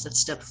ourselves. That's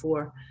step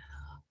 4.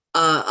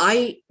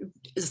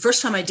 The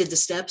first time I did the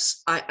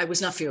steps, I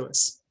was not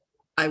fearless.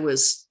 I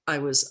was a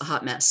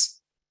hot mess.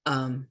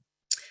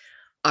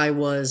 I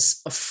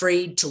was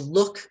afraid to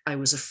look. I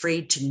was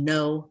afraid to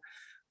know.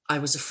 I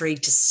was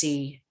afraid to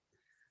see.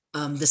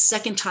 The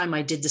second time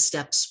I did the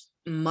steps,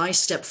 my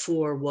step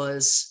 4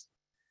 was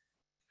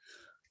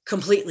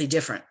completely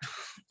different.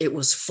 It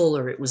was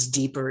fuller, it was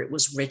deeper, it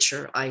was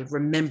richer. I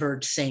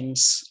remembered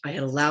things. I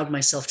had allowed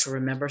myself to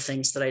remember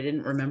things that I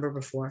didn't remember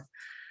before.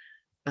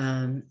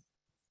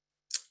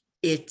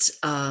 It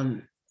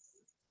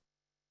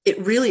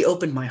really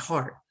opened my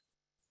heart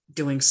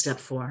doing step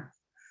 4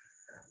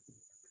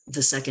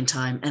 the second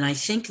time. And I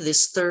think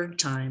this third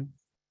time,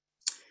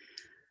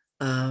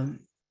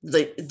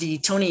 the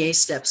Tony A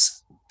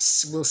steps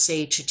will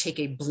say to take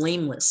a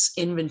blameless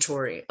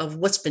inventory of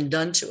what's been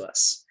done to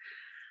us.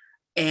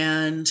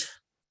 And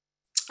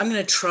I'm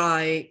going to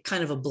try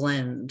kind of a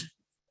blend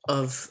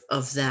of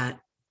that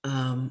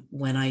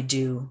when I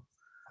do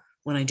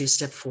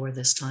step 4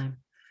 this time.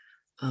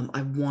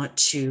 I want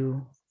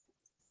to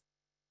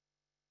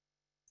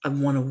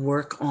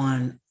work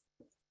on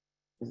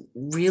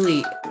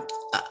really,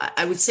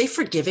 I would say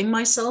forgiving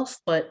myself,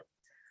 but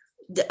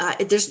I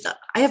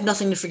have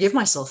nothing to forgive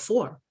myself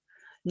for.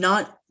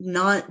 Not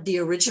the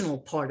original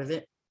part of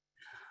it.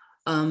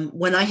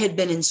 When I had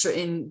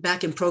been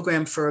back in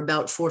program for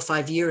about 4 or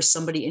 5 years,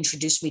 somebody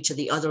introduced me to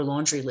the other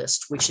laundry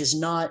list, which is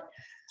not,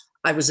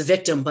 I was a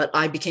victim, but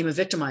I became a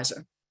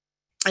victimizer.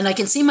 And I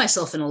can see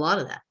myself in a lot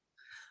of that.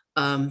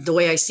 The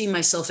way I see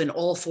myself in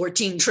all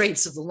 14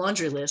 traits of the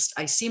laundry list,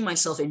 I see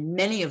myself in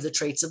many of the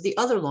traits of the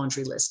other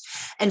laundry list.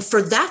 And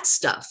for that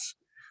stuff,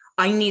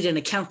 I need an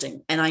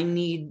accounting and I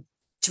need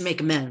to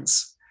make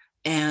amends.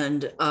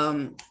 And,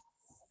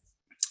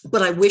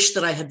 but I wish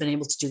that I had been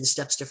able to do the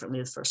steps differently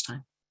the first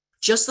time,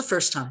 just the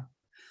first time,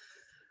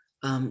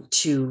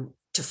 to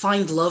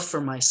find love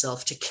for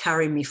myself, to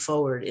carry me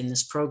forward in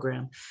this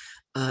program.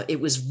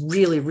 It was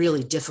really,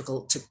 really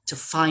difficult to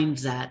find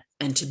that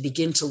and to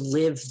begin to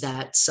live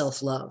that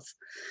self-love.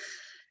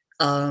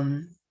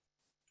 And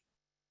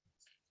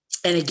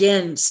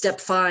again, step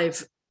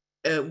 5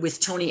 with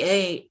Tony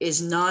A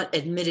is not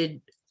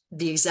admitted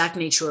the exact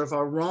nature of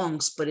our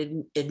wrongs, but it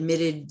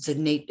admitted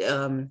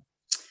the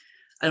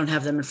I don't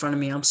have them in front of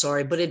me, I'm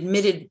sorry, but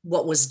admitted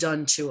what was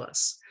done to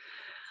us.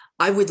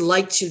 I would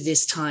like to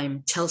this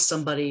time tell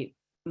somebody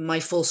my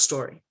full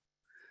story,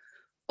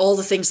 all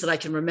the things that I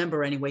can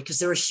remember anyway, because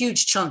there are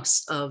huge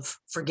chunks of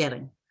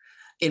forgetting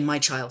in my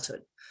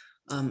childhood.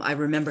 I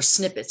remember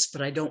snippets,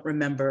 but I don't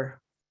remember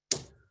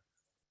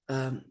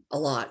a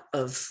lot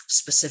of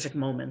specific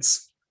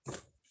moments.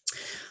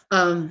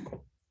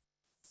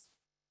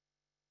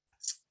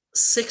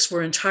 6,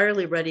 we're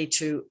entirely ready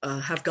to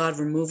have God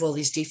remove all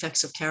these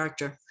defects of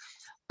character.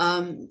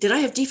 Did I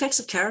have defects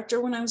of character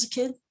when I was a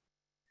kid?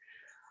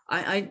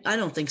 I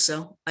don't think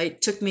so.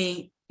 It took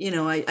me,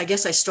 I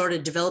guess I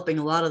started developing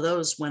a lot of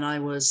those when I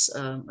was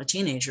a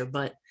teenager,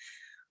 but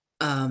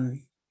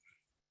when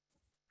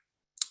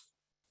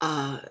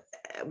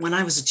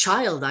I was a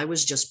child, I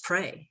was just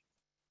prey.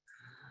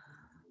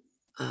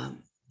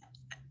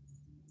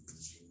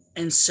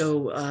 And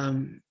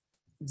so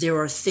there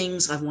are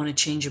things I want to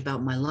change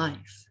about my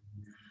life,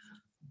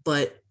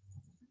 but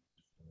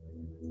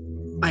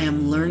I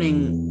am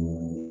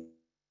learning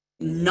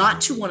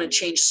not to want to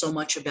change so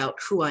much about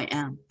who I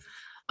am.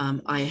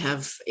 I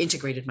have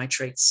integrated my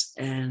traits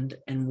and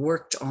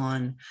worked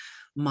on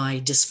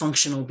my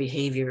dysfunctional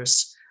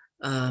behaviors.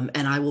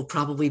 And I will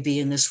probably be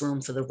in this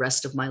room for the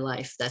rest of my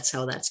life. That's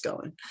how that's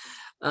going.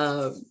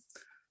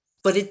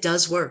 But it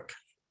does work.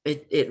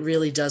 It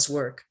really does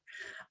work.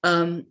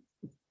 I'm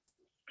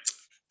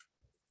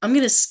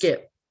going to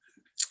skip.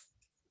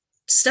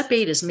 Step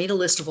 8 is made a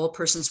list of all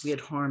persons we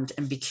had harmed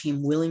and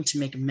became willing to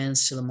make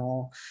amends to them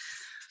all.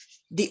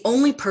 The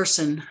only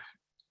person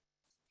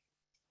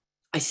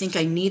I think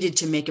I needed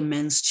to make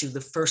amends to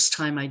the first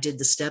time I did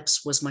the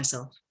steps was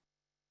myself.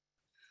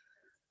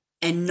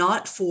 And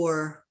not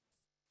for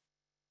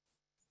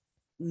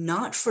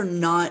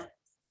not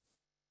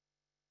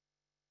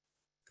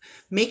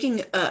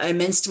making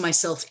amends to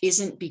myself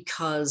isn't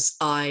because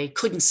I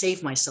couldn't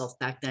save myself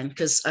back then,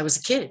 because I was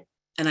a kid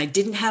and I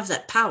didn't have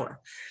that power.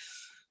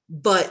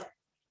 But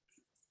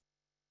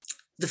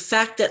the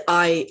fact that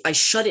I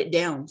shut it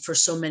down for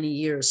so many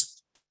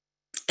years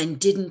and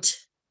didn't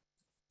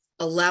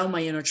allow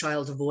my inner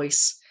child a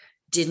voice,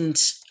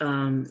 didn't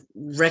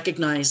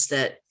recognize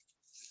that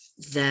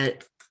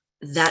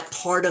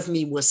part of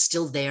me was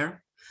still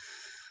there,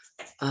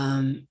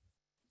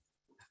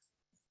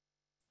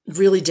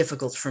 really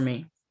difficult for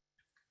me.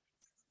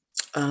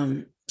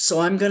 So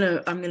I'm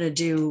gonna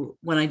do,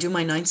 when I do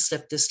my 9th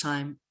step this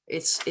time,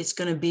 it's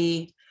gonna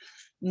be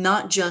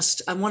not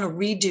just, I want to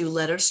redo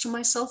letters to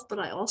myself, but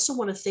I also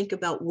want to think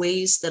about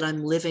ways that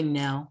I'm living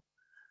now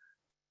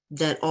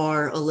that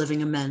are a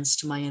living amends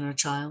to my inner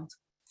child.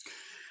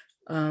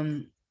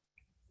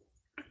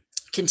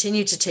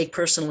 Continue to take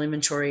personal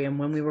inventory, and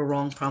when we were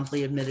wrong,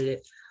 promptly admitted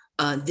it.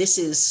 This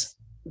is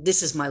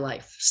my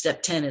life.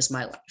 Step 10 is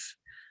my life.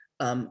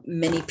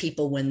 Many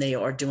people, when they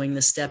are doing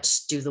the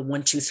steps, do the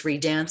 1, 2, 3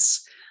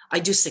 dance. I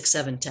do 6,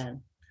 7,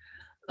 10.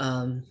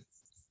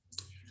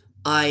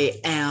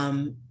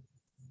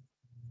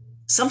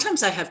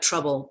 Sometimes I have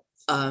trouble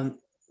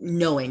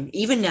knowing,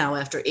 even now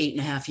after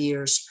 8.5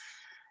 years,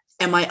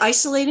 am I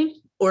isolating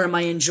or am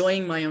I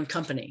enjoying my own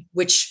company?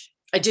 Which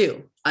I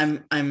do.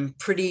 I'm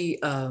pretty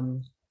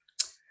much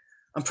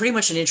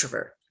an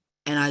introvert,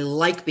 and I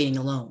like being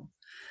alone.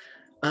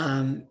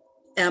 Am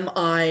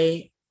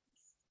I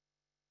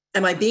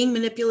being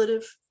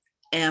manipulative?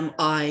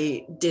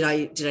 Did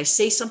I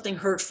say something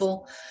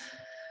hurtful?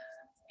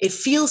 It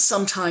feels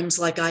sometimes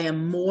like I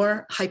am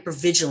more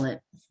hypervigilant.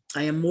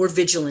 I am more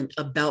vigilant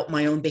about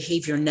my own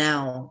behavior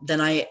now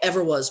than I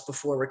ever was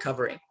before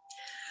recovery.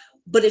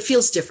 But it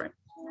feels different.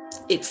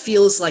 It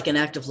feels like an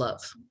act of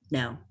love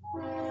now.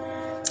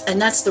 And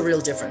that's the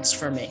real difference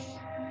for me.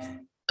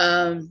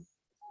 And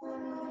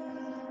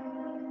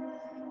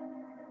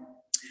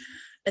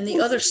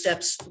the other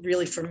steps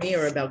really for me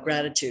are about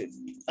gratitude.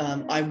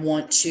 I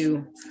want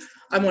to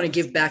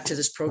give back to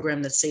this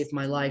program that saved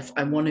my life.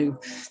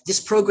 This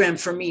program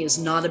for me is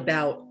not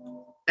about,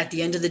 at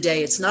the end of the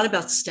day, it's not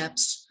about the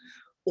steps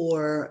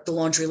or the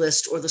laundry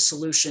list or the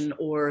solution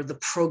or the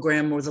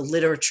program or the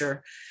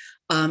literature.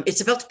 It's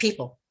about the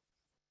people.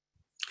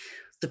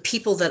 The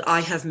people that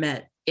I have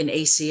met in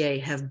ACA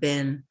have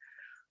been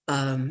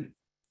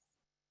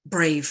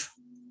brave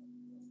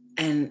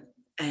and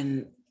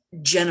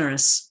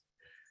generous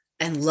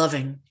and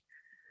loving.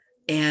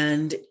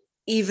 And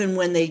even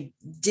when they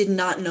did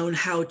not know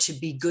how to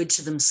be good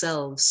to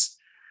themselves,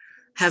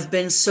 have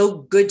been so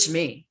good to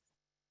me.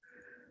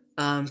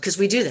 Because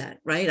we do that,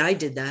 right? I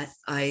did that.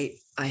 I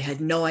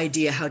had no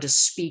idea how to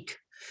speak.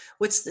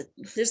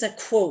 There's that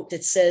quote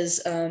that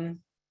says,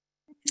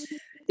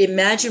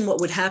 imagine what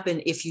would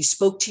happen if you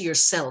spoke to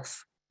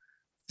yourself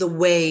the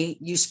way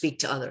you speak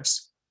to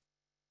others.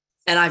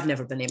 And I've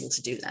never been able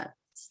to do that.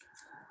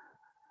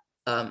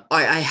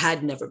 I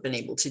had never been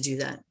able to do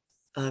that.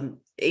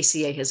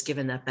 ACA has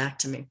given that back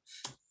to me.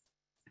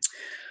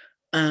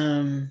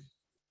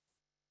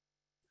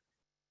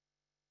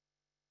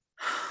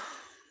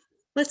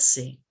 Let's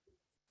see.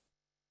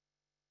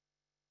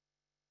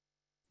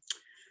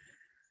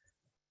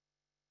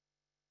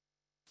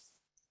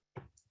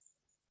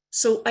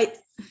 So I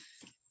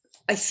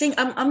think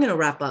I'm going to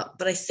wrap up,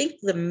 but I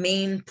think the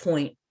main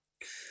point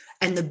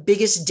and the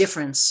biggest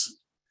difference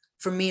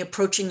for me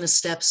approaching the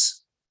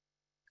steps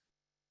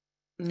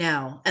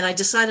now, and I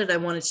decided I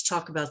wanted to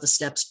talk about the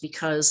steps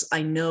because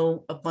I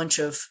know a bunch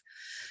of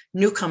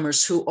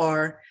newcomers who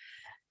are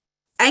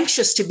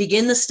anxious to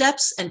begin the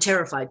steps and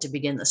terrified to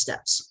begin the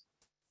steps.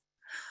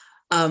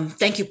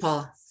 Thank you,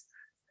 Paula.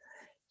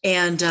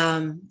 And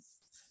the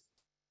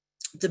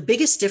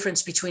biggest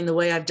difference between the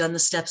way I've done the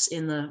steps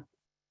in the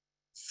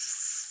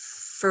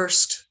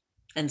first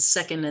and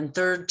second and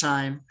third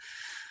time,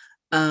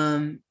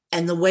 and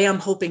the way I'm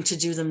hoping to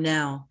do them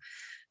now,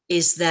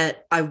 is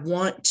that I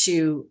want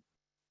to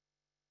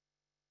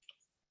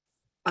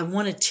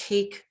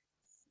take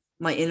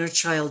my inner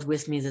child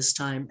with me this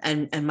time,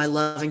 and my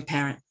loving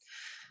parent.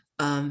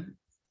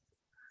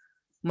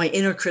 My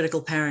inner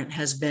critical parent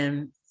has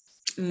been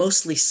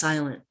mostly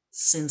silent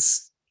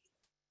since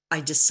I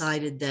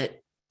decided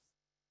that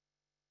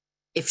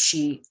if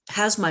she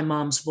has my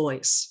mom's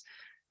voice,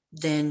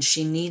 then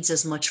she needs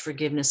as much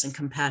forgiveness and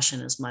compassion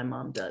as my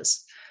mom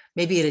does,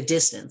 maybe at a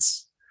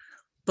distance,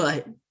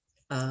 but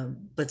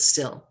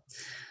still.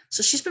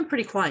 So she's been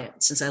pretty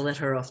quiet since I let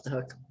her off the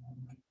hook.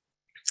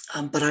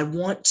 But I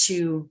want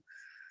to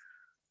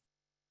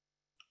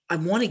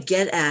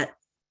get at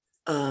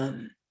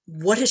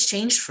what has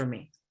changed for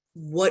me,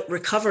 what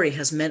recovery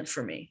has meant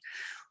for me,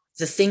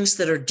 the things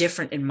that are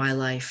different in my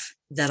life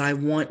that I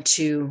want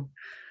to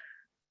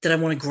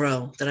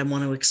grow, that I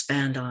want to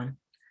expand on.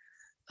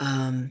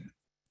 And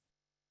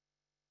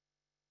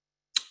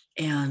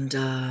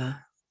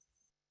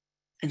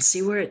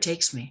see where it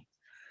takes me.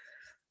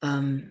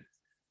 I'm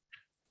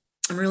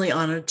really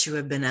honored to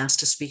have been asked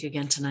to speak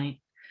again tonight.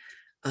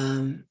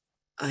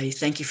 I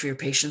thank you for your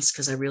patience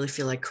because I really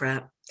feel like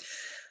crap.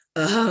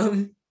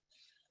 I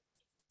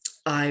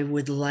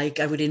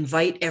would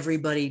invite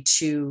everybody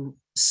to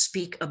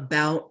speak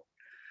about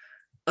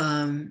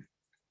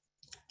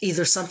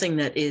either something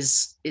that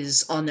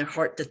is on their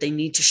heart that they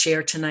need to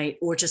share tonight,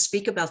 or to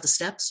speak about the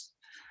steps.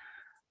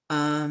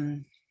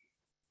 And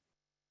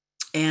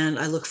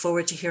I look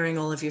forward to hearing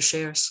all of your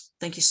shares.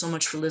 Thank you so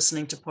much for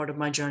listening to part of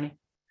my journey.